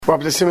We're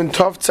up to Simon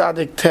Tov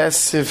Tzadik Tes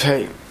Siv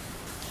Hey.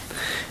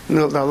 You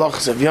know the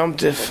halachas of Yom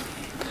Tif,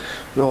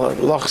 you know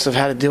the halachas of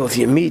how to deal with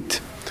your meat.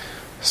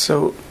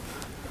 So,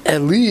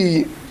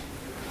 Eli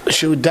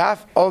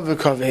Shudaf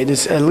Ovekaveh.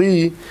 This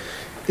Eli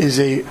is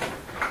a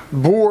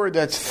board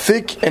that's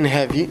thick and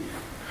heavy.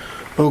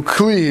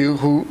 Ukli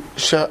who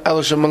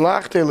El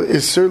Shemalachtel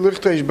is Sir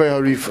Lichtesh by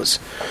Harifus.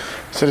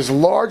 So this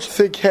large,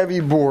 thick, heavy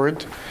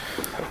board.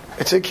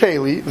 It's a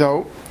keli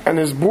though. And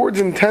his board's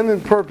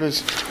intended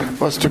purpose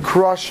was to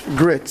crush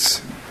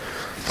grits.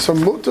 So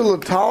mutal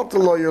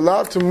you're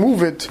allowed to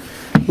move it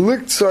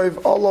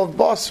liktsoiv olav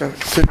basar,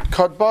 to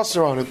cut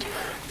basar on it.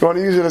 You want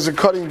to use it as a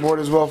cutting board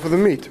as well for the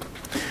meat.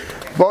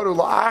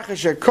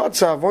 Once you've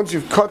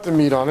cut the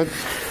meat on it,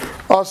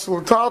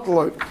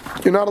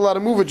 you're not allowed to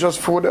move it just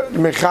for the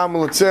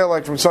mechamel,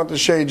 like from sun to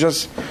shade,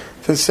 just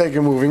for the sake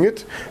of moving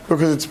it,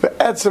 because it's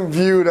be'etzem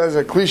viewed as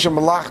a klisha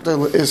malachta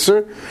l'isser,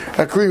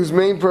 a kli whose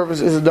main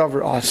purpose is a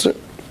davar aser.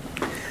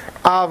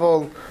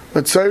 Aval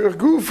l'tzayich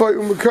gufay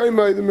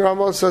u'mekaymay, the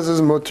Rama says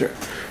is mutter,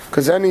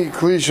 because any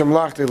klisha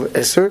malachta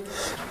l'isser,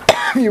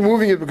 you're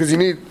moving it because you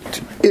need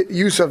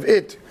use of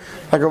it,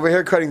 like over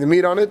here cutting the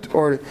meat on it,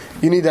 or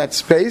you need that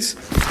space,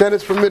 then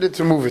it's permitted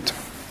to move it.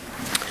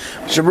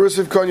 To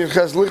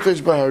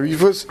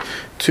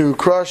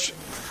crush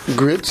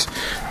grits.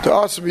 To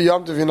also be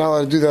Yom Tov, you're not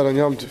allowed to do that on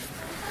Yom Tov.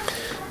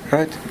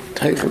 Right?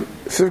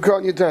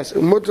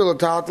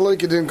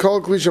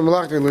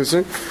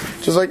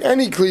 Just like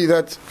any kli,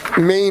 that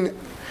main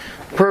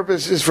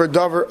purpose is for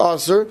davar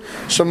aser.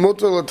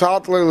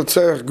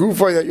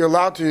 That you're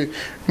allowed to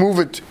move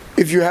it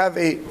if you have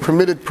a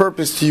permitted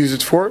purpose to use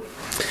it for.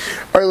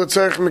 Or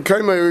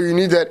you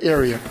need that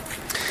area.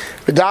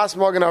 The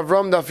Magen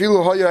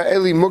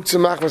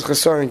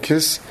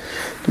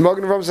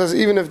Avram says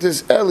even if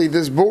this Eli,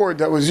 this board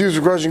that was used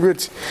for crushing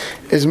grits,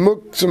 is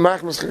muktzah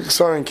machmas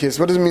chesaron kis.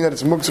 What does it mean that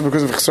it's muktzah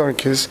because of chesaron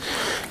kis?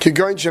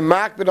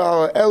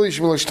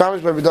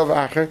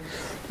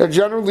 That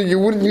generally you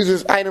wouldn't use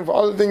this item for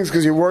other things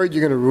because you're worried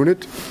you're going to ruin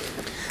it.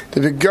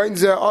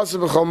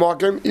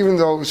 Even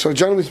though, so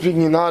generally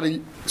speaking, you're not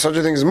such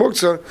a thing as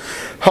muktzah.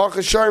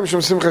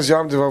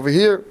 Over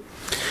here,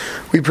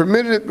 we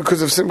permitted it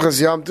because of Simchas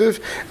Yom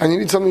Tiv, and you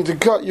need something to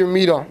cut your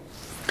meat on.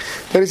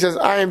 Then he says,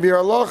 I am Bir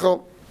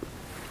Halacha,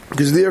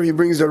 because there he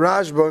brings the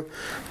Rashba,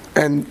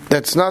 and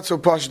that's not so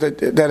posh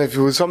that if it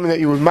was something that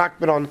you would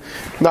makbid on,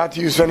 not to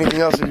use for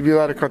anything else, that you'd be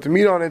allowed to cut the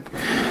meat on it,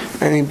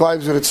 and he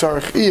blibes with a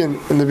tzarech in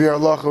the Bir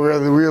Halacha, where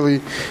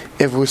really,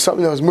 if it was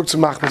something that was muktzah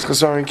machmas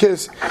chasar and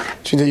kiss,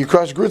 which means that you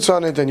crush grits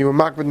on it, and you were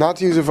makbid not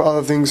to use it for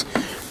other things,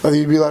 whether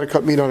you'd be allowed to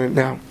cut meat on it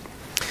now.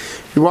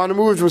 You want to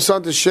move it from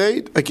sun to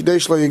shade, a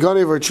kidesh la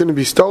yaganev, or it shouldn't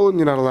be stolen,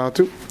 you're not allowed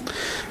to.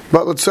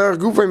 But let's say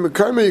gufay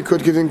mekayme, you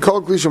could get in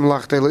kol kli shem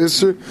lachtei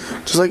l'isser,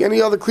 just like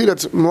any other kli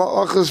that's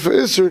malachas for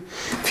isser.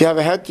 If you have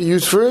a head to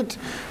use for it,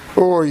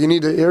 or you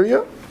need an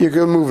area, you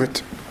can move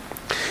it.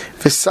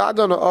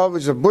 V'sadon ha'av,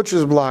 which is a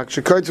butcher's block,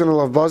 shekaitzon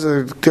alav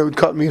bazah, they would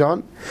cut meat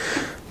on.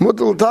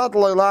 Mutal tat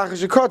la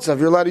ilachas shekatzav,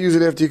 you're allowed to use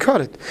it after you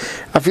cut it.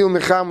 I feel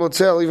mecham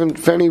l'tzel, even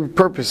for any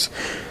purpose.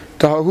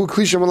 Who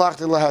klisha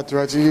malachta lahat,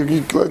 right?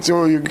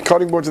 So your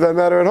cutting board to that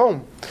matter at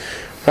home,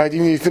 right?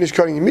 You finish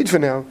cutting your meat for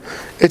now.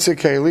 It's a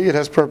keli. It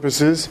has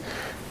purposes.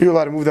 You're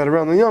allowed to move that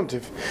around on Yom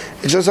Tiv.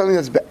 It's just something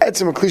that's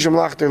be'etzem a klisha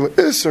malachta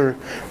l'isser,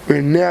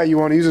 where now you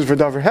want to use it for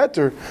davar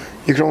heter.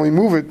 You can only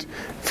move it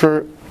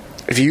for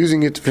if you're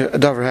using it for a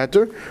davar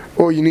heter,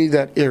 or you need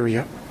that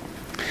area.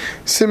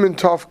 Siman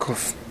Tov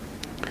Kuf.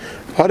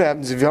 What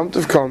happens if Yom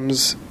Tiv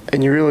comes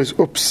and you realize,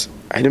 oops,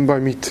 I didn't buy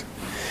meat?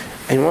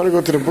 And you want to go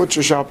to the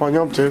butcher shop on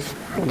Yom Tiv,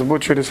 or the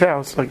butcher at his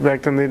house, like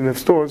back then they didn't have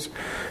stores,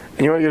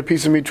 and you want to get a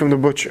piece of meat from the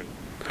butcher.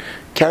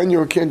 Can you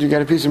or can't you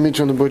get a piece of meat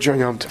from the butcher on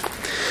Yom Tiv?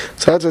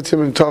 So that's what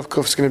Simon Tov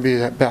Kuf is going to be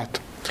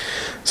about.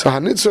 So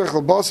Hanitzrach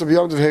l'basa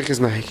b'Yom Tiv heichiz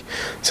nahik.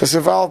 So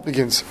Seval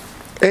begins.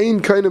 Ein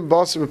kainem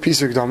basa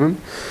b'pisuk damim.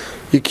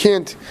 You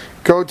can't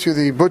go to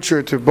the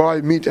butcher to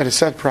buy meat at a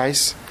set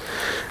price.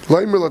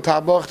 Leimer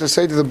l'tabach, to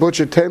say to the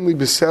butcher, Temli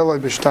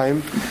b'selai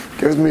b'shtayim,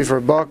 give it to me for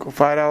 $1 or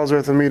 $5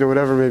 worth of meat or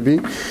whatever it may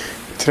be.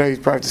 Today you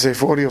probably have to say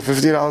 $40 or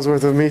 $50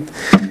 worth of meat.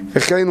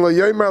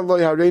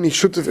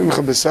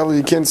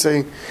 You can't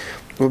say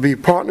we'll be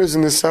partners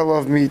in the sale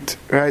of meat,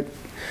 right?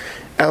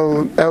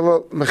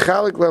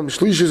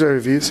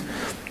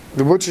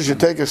 The butcher should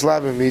take a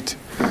slab of meat,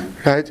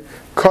 right?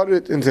 Cut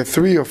it into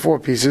 3 or 4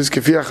 pieces.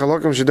 The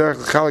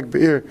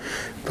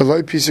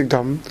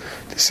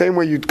same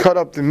way you'd cut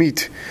up the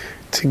meat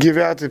to give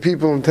out to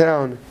people in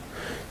town.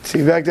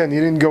 See, back then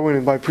you didn't go in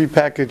and buy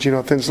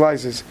prepackaged, thin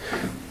slices.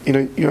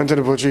 You went to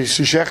the butcher, you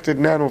shechted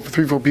an animal for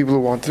 3 or 4 people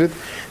who wanted it.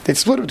 They'd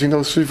split it between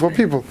those 3 or 4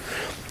 people.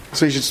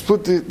 So you should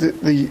split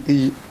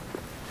the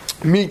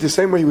meat the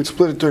same way you would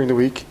split it during the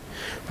week,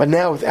 but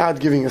now without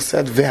giving a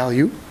set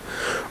value.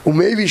 Or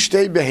maybe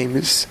shtei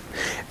behemis,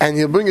 and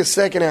he'll bring a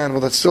second animal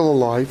that's still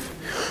alive.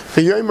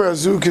 The yomer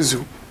azu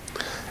kizu,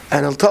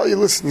 and he'll tell you,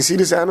 listen, you see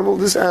this animal?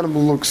 This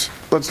animal looks,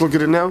 let's look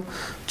at it now,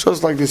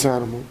 just like this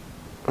animal.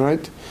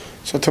 Alright?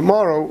 So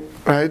tomorrow,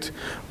 right,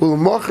 we'll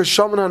mocha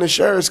shaman on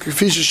isheres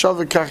kafisha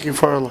shavik kachi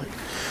faralai,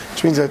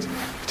 which means that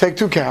take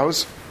 2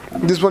 cows.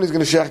 This one he's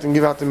going to shecht and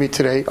give out the meat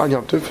today on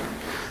Yom Tov.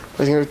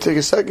 But he's going to take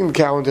a second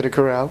cow into the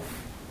corral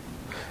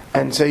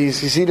and say, you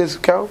see this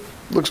cow?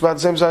 Looks about the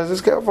same size as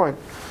this cow? Fine.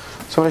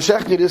 So when I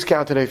shecht you this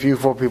cow today for you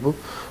 4 people,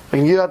 I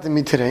can give out the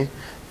meat today.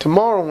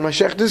 Tomorrow when I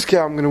shecht this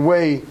cow, I'm going to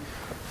weigh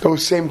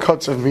those same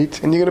cuts of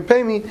meat, and you're going to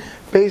pay me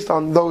based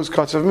on those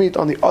cuts of meat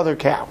on the other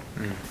cow.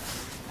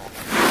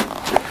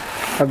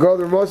 Yid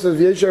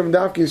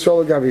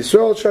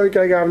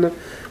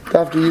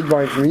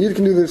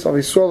can do this. I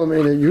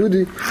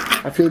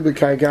feel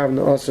b'kai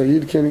gavna also.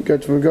 Yid can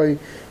get from a guy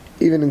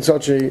even in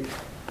such a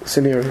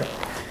scenario.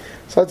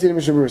 So that's the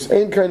Mishnah Berurah.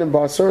 Ain't kind of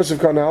basar of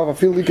kanal. I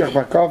feel likach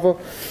bakafa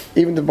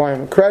even to buy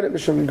him a credit.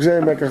 Mishnah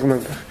Gzeir mekach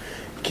memkach.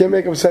 You can't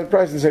make him a set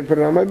price and say put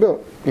it on my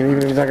bill. Even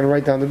if he's not going to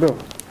write down the bill,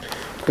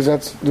 because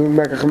that's doing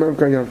mekach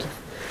memkach yom tov.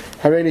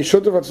 Hareini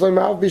shutav atzloim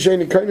av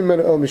b'sheini kainu men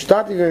el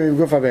mishtati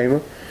v'guf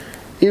habehema.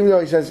 Even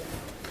though he says,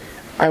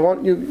 I'll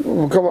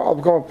become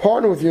a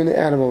partner with you in the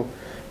animal,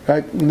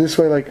 right? In this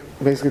way, like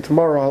basically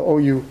tomorrow I'll owe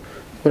you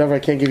whatever I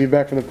can't give you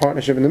back from the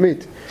partnership in the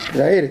meat because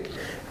I ate it.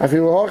 I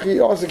feel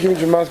also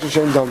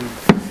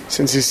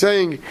since he's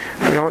saying you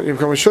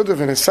become a shutav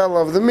and a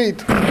seller of the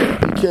meat,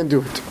 you can't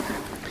do it.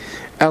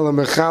 Ela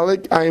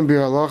mechalik ayin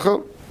bir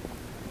halacha.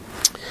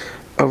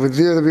 Over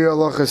there, the bir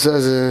halacha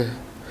says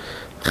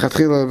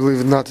chatchila, I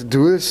believe not to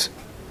do this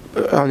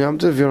on Yom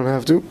Tov. You don't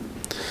have to.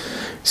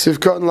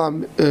 Sivkan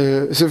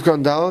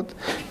Dalat,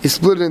 he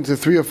split it into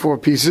 3 or 4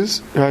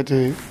 pieces, right,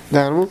 the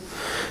animal.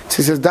 So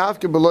he says,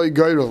 Davke below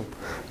Geirel.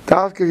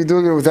 Davke, if you're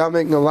doing it without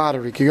making a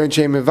lottery, you're going to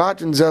change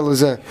Mevat and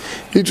Zelazeh.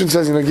 Each one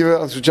says, give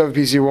it us whichever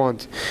piece you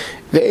want.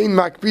 The Ein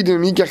Makpidin,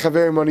 Mikach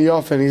Haveri money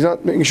off, and he's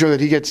not making sure that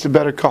he gets the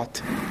better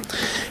cut.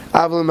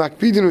 Aval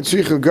Makpidin,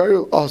 Utzrichel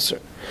Geirel, also.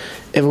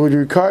 If it would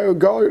require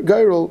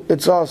Geirel,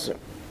 it's also.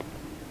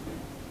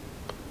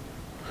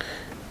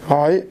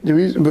 Alright, the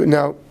reason, but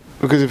now,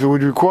 because if it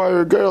would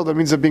require a girl, that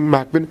means they're being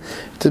makbid.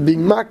 If they're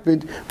being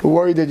makbid, we're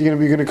worried that you're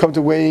going to come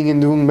to weighing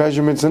and doing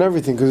measurements and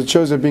everything, because it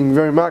shows they're being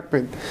very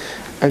makbid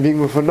and being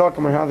mufanakim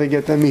on how they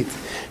get their meat.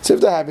 So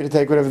if they're happy to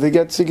take whatever they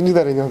get, so you can do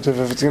that in Yom Tov.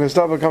 If it's going to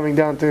start coming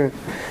down to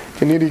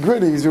nitty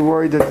gritties, you're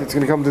worried that it's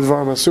going to come to the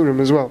Dvar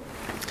Masurim as well.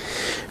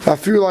 I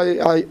feel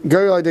like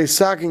girl like they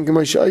sacking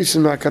Kamash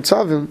Aisim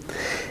Makatzavim,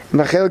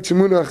 Machelek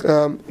Timunach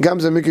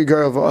Gamza Miki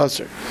girl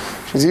v'aser.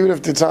 Because even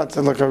if it's not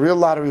like a real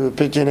lottery, we would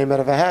pick your name out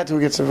of a hat, who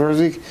gets the first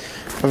week.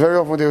 But very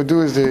often what they would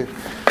do is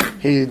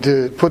he'd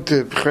put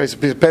the piece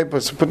of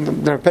paper, so put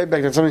their paper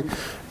back and something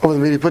over the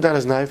meat, he put down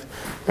his knife,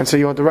 and say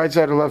you want the right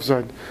side or left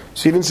side.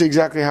 So you didn't see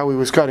exactly how he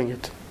was cutting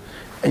it.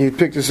 And you'd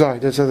pick the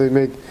side. That's how they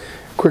made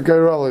quick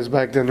rollers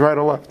back then, right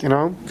or left,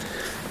 And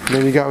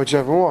then you got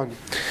whichever one.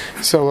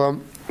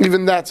 So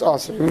even that's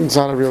awesome. It's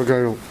not a real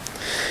girl.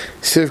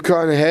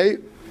 Sivka and hay,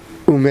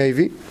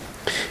 umevi.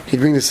 He'd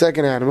bring the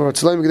second animal.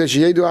 So now how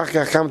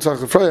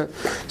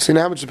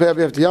much to pay up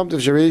after Yom Tov?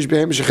 Shereish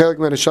behem shechelik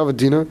men shavat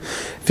dinar.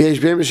 V'yesh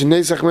behem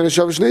shenesach men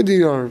shavat shnei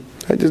dinar.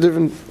 There's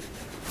different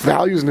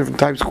values and different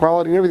types,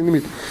 quality, and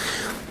everything.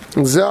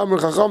 Zeh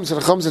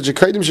Chacham said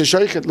shekaydim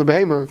shesheichet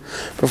lebehema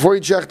before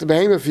you check the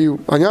behema for you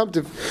on Yom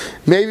Tov.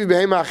 Maybe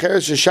behema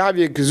acheres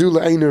sheshavye kazul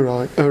le'ein.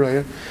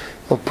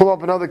 Or pull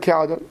up another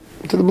cow to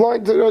the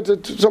blind, to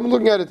someone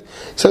looking at it,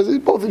 says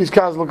both of these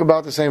cows look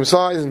about the same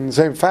size and the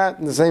same fat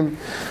and the same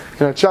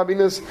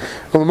chubbiness.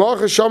 You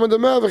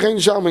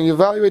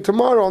evaluate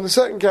tomorrow on the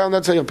second cow, and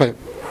that's how you'll pay.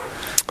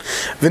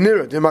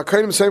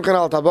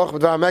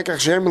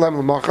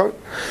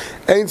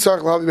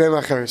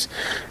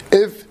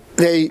 If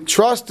they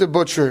trust the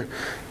butcher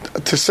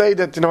to say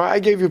that I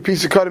gave you a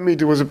piece of cut of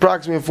meat, it was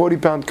approximately a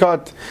 40-pound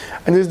cut,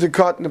 and this is the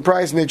cut and the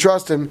price, and they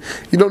trust him,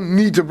 you don't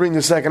need to bring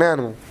the second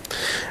animal.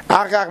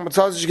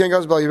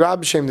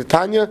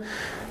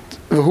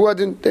 Who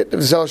hadn't to the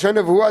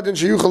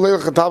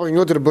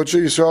butcher,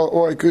 Yisrael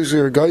or a kusi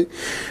or a guy.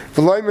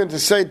 V'loimen to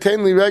say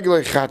tenly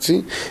regular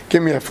chatzi,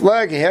 give me a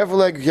flag, half a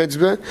leg,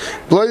 ketzbe.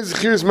 Blaze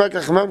chiris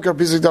mekach memkar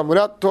pisik dam. We're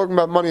not talking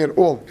about money at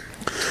all.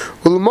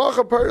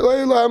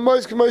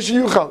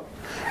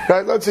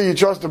 Right? Let's say you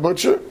trust the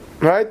butcher,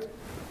 right?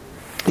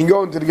 You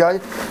go into the guy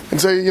and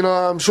say,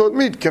 I'm short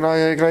meat. Can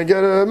I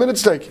get a minute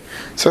steak? He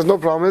says, no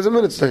problem. There's a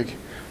minute steak.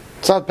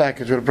 It's not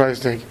packaged with a price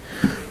tag.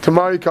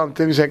 Tomorrow you come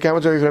to him, you say, how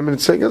much are you for a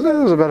minute steak? He goes, that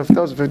was about a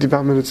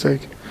 £50 minute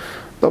steak.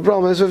 No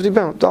problem, it's $50.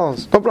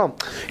 No problem.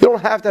 You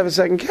don't have to have a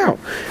second cow.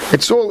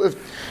 It's all if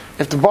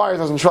the buyer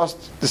doesn't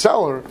trust the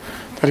seller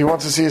that he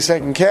wants to see a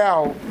second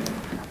cow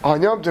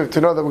on Yom Tov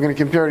to know that we're going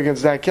to compare it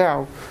against that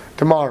cow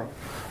tomorrow.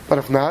 But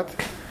if not,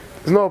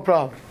 there's no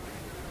problem.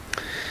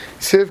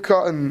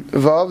 Sivka and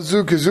Vav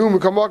Zu Kazum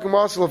Kamak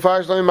Masal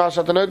Farish Lam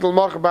Mashatanat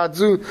Mak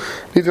Badzu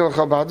Nitel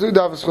Khabadzu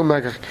Davis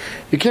Mekach.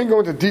 You can't go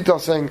into detail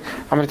saying,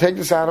 I'm going to take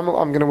this animal,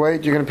 I'm going to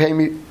wait, you're going to pay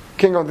me. You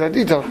can't go into that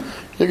detail.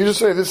 You can just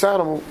say this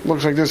animal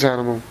looks like this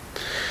animal.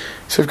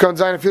 So if comes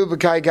down and feel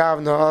b'kai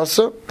gav na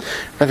also,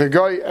 if a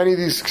guy any of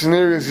these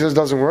scenarios he says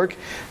doesn't work,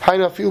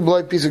 haina feel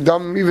blood piece of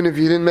dam even if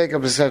you didn't make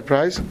up a set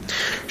price.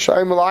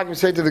 Shai malagim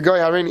say to the guy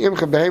harein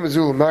imcha behem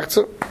zul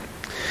machza.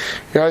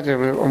 Right,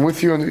 I'm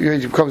with you,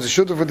 and he becomes a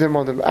shooter with him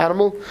on the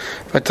animal.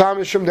 But Tom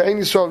Yishum, the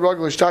only saw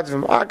regular started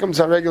from Akam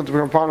to regular to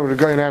become partner with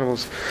the guy and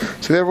animals.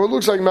 So therefore, it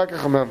looks like Mekach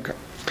Hamemka.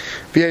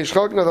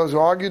 Those who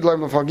argued,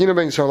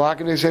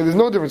 they say there's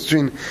no difference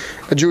between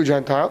a Jew and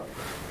Gentile.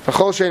 As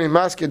long as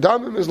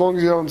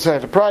you don't say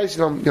the price,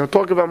 you don't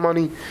talk about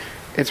money,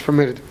 it's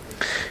permitted.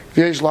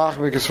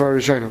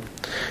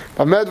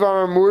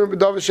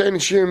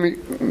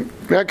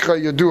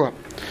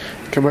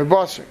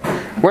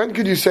 When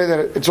could you say that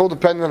it's all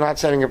dependent on not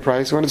setting a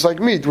price? When it's like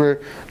meat, where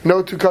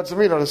no two cuts of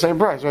meat are the same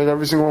price, right?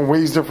 Every single one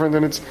weighs different,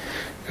 and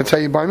that's how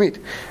you buy meat.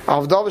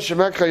 Like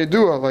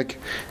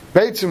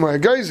beitzim or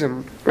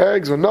geizim,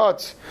 eggs or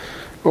nuts,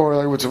 or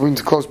like what's a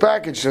closed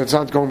package, so it's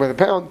not going by the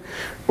pound,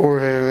 or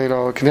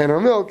a container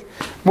of milk.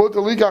 You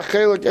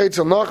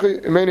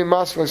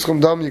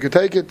could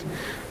take it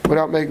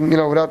without making,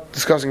 without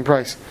discussing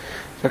price.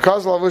 So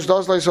this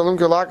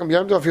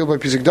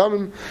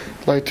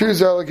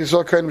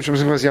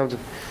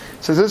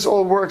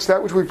all works.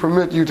 That which we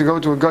permit you to go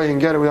to a guy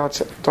and get it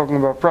without talking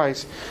about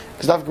price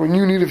is not when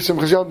you need it for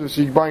Simchas Yom Tov,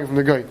 so you're buying from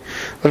the guy.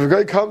 But if a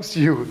guy comes to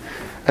you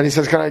and he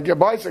says, "Can I get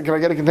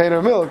a container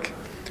of milk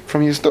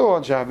from your store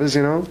on Shabbos?"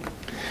 I'll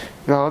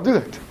do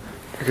that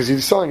because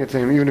he's selling it to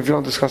him, even if you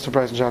don't discuss the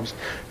price on Shabbos.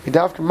 You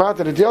have to mat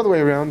it the other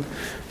way around,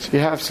 so you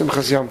have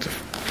Simchas Yom Tov.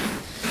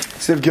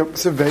 Siv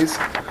base.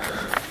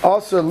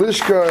 Also,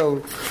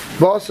 lishkel,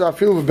 basa, I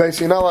feel the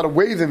base. You're not allowed to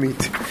weigh the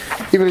meat,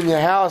 even in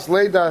your house.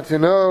 Lay that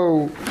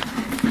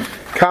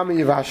kami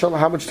yivashal,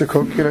 how much to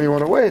cook. You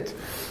want to weigh it.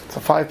 It's a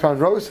 5-pound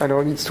roast. I know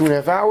it needs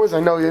 2.5 hours. I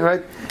know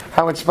right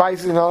how much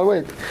spices and all the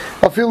weight.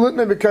 I feel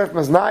litna bekef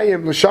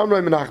maznayim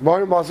l'shamroim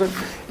menachbarim also.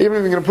 Even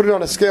if you're going to put it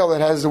on a scale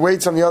that has the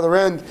weights on the other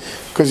end,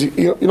 because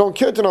you don't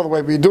care to know the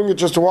weight, but you're doing it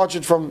just to watch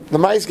it from the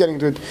mice getting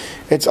to it.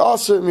 It's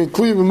also if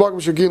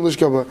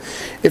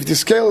the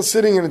scale is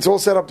sitting and it's all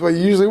set up the way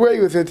you usually weigh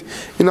with it,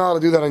 you're not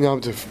allowed to do that on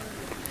Yom Tov.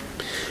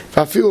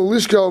 I feel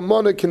lishkel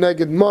mana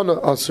keneged mana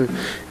also,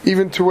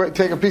 even to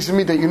take a piece of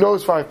meat that you know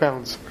is 5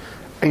 pounds.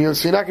 And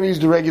so you're not going to use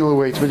the regular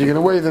weights, but you're going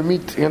to weigh the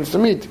meat against the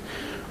meat,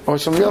 or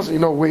something else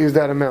weighs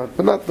that amount,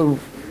 but not the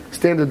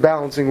standard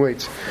balancing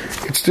weights.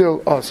 It's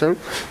still awesome.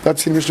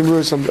 That's the Mishnah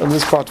Berurah on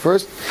this part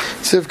first.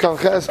 Siv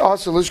Kalches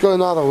also let's go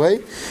another way.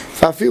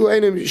 Fafilu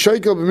einem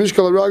sheikel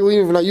b'mishkal ragli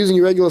if you're not using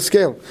your regular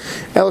scale.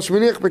 El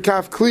shminich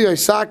b'kaf kliyai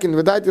sakin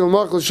v'daitil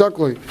machal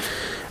shakloi.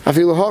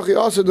 Afilu hachi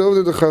also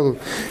do the chalu.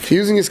 If you're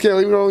using a scale,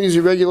 even don't use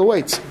your regular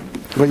weights,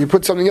 but you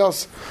put something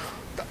else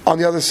on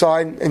the other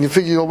side, and you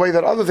figure you'll weigh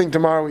that other thing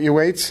tomorrow with your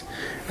weights,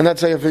 and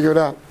that's how you figure it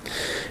out.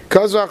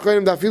 Even if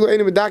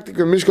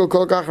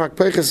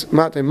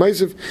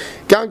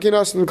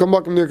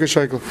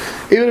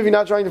you're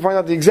not trying to find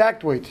out the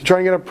exact weight, you're trying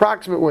to get an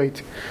approximate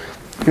weight,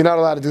 you're not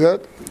allowed to do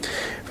that.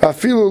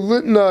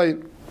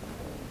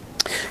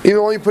 Even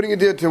only putting it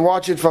there to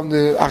watch it from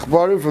the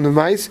achbarim, from the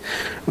mice,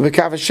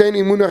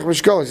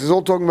 it's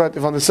all talking about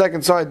if on the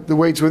second side the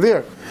weights were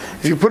there.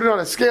 If you put it on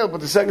a scale but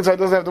the second side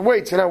doesn't have the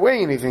weights, you're not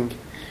weighing anything,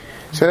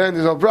 so then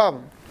there's no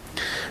problem.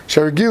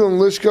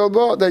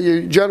 That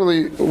you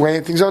generally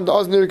weighing things on the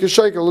Oznir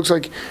Kashayka, looks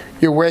like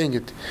you're weighing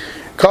it.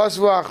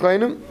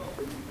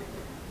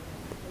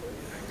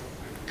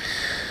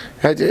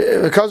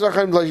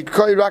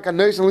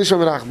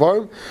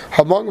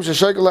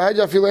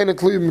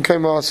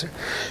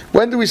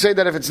 When do we say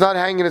that if it's not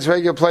hanging in its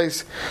regular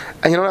place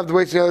and you don't have the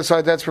weights on the other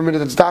side, that's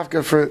permitted? It's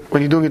dafka for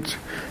when you're doing it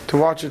to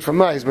watch it from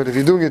mice, but if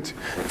you're doing it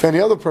for any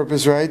other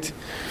purpose, right,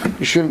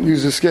 you shouldn't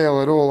use the scale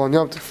at all on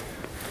Yom Tov.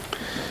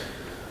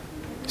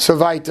 So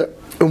weiter.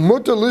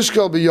 But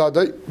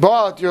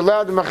you're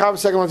allowed, the Machab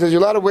second one says,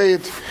 you're allowed to weigh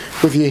it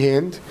with your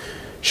hand.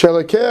 You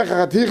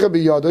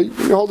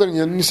hold it in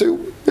your hand and you say,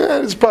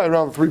 it's probably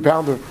around a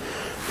 3-pounder.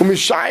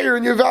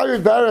 And you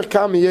evaluate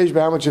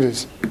how much it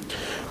is.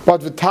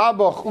 But the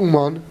tabach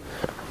uman,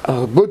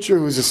 a butcher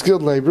who's a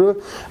skilled laborer,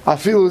 I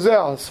feel is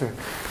also.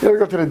 You ever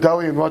go to the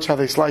deli and watch how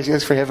they slice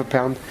it for half a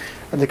pound,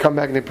 and they come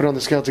back and they put it on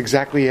the scale, it's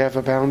exactly half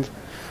a pound.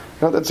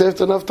 That's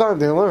after enough time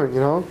they learn,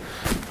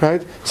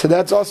 right? So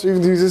that's also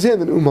even to use his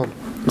hand in uman,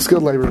 a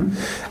skilled laborer.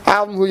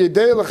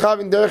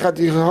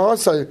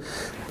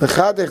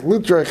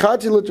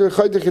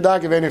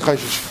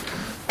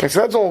 Okay, so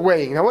that's all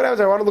weighing. Now what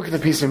happens? I want to look at the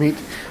piece of meat,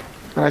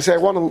 and I say I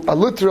want a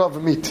liter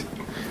of meat.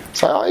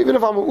 So even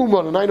if I'm an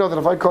uman and I know that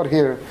if I cut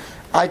here,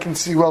 I can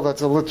see well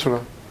that's a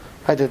liter.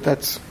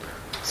 That's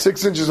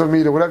 6 inches of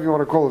meat or whatever you want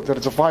to call it. That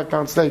it's a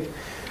 5-pound steak.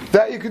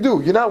 That you could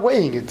do. You're not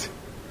weighing it.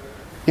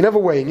 You're never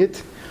weighing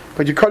it.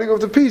 But you're cutting off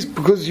the piece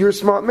because you're a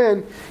smart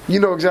man. You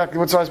know exactly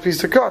what size piece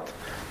to cut.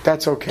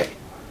 That's okay.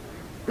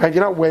 Right?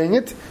 You're not weighing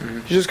it.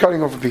 You're just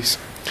cutting off a piece.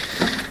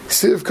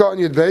 Siv cut in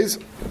your base.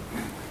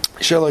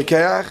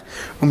 Dafka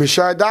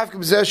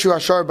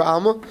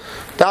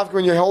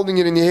when you're holding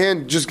it in your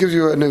hand, just gives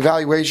you an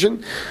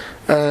evaluation.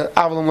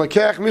 Avalam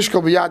lekech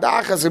mishkal b'yad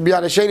achas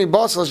b'yad hasheni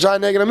basal shay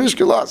neged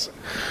mishkal las.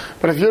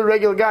 But if you're a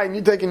regular guy and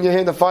you take in your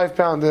hand a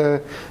 5-pound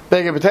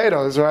bag of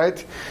potatoes,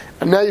 right?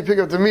 And now you pick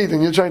up the meat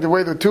and you're trying to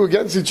weigh the two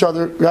against each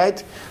other,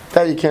 right?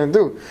 That you can't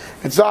do.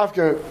 It's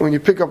after when you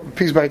pick up a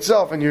piece by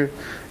itself and you're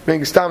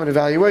making a stam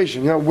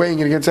evaluation. You're not weighing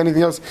it against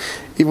anything else,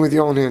 even with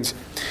your own hands.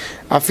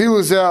 I feel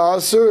as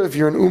also if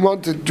you're an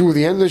uman to do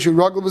the end, you should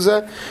ruggle with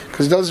that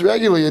because it does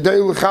regularly. A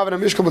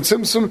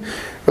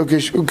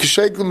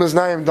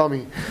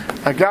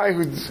guy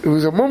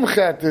who's a mumch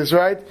at this,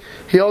 right?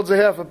 He holds a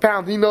half a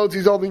pound. He knows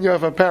he's holding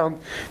half a pound.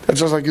 That's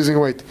just like using a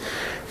weight.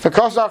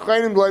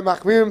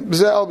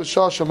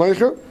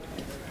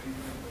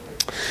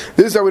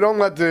 This is how we don't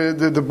let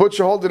the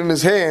butcher hold it in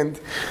his hand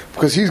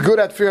because he's good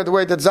at figuring out the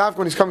weight that's after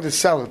when he's coming to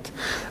sell it.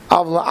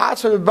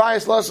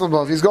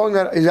 If he's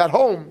he's at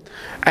home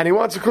and he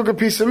wants to cook a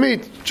piece of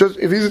meat, just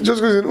because he's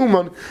an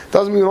uman,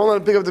 doesn't mean we don't let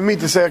him pick up the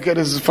meat to say, okay,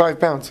 this is 5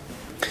 pounds.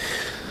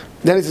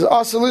 Then he says, you're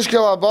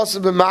not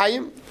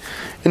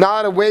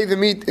allowed to weigh the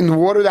meat in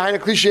water. The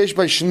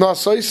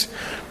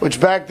which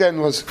back then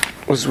was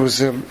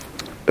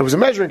it was a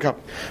measuring cup.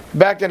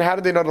 Back then, how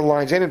did they know the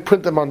lines? They didn't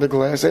print them on the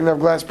glass. They didn't have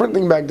glass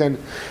printing back then.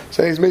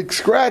 So they make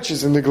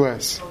scratches in the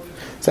glass.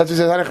 So that's what he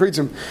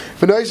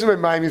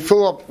says, you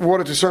fill up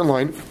water to a certain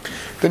line,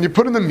 then you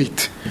put in the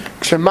meat.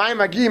 So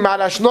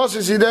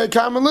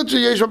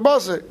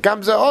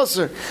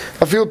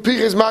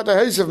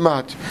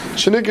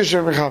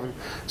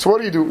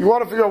what do? You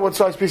want to figure out what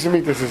size piece of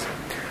meat this is.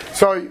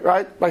 So,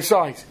 right, by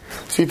size.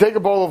 So you take a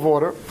bowl of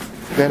water,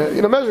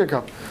 then a measuring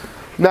cup.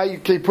 Now you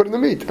can put in the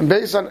meat, and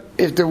based on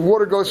if the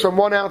water goes from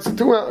 1 ounce to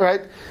 2 ounces,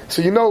 right?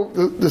 So you know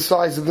the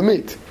size of the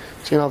meat.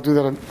 So you don't have to do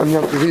that on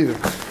Yom Tov either.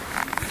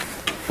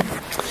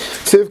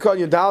 Save cut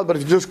your dal, but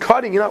if you're just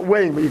cutting, you're not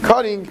weighing, but you're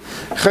cutting.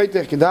 You're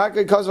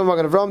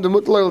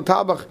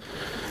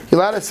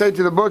allowed to say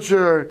to the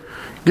butcher,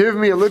 "Give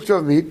me a liter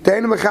of meat."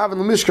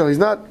 He's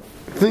not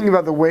thinking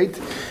about the weight.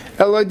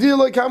 He's letting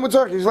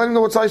him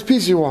know what size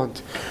piece you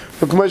want.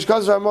 That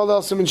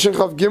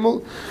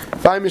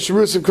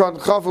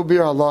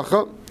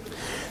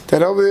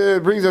over there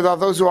brings it out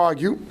those who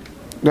argue.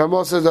 The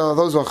Rambam says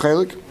those who are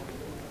chaylik.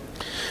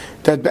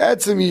 That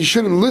be'etzim you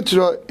shouldn't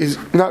litra is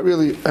not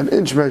really an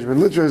inch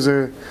measurement. Litra is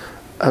a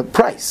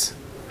price.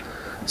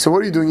 So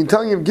what are you doing? You're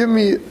telling him, give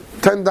me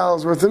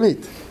 $10 worth of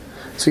meat.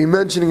 So you're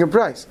mentioning a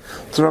price.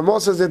 So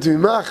Rambam says that to be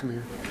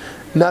machmir,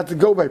 not to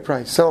go by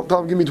price. So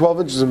tell him, give me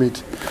 12 inches of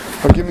meat,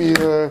 or give me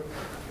a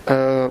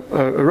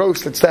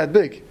roast that's that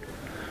big.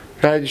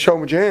 Right? You show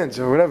him with your hands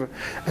or whatever,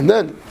 and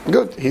then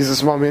good. He's a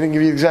small man and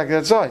give you exactly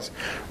that size.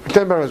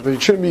 10 barrels, but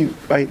it shouldn't be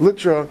by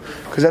litra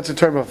because that's a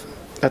term of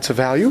that's a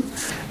value,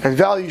 and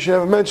value you should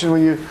never mention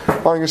when you're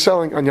buying or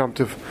selling on Yom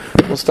Tov.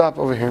 We'll stop over here.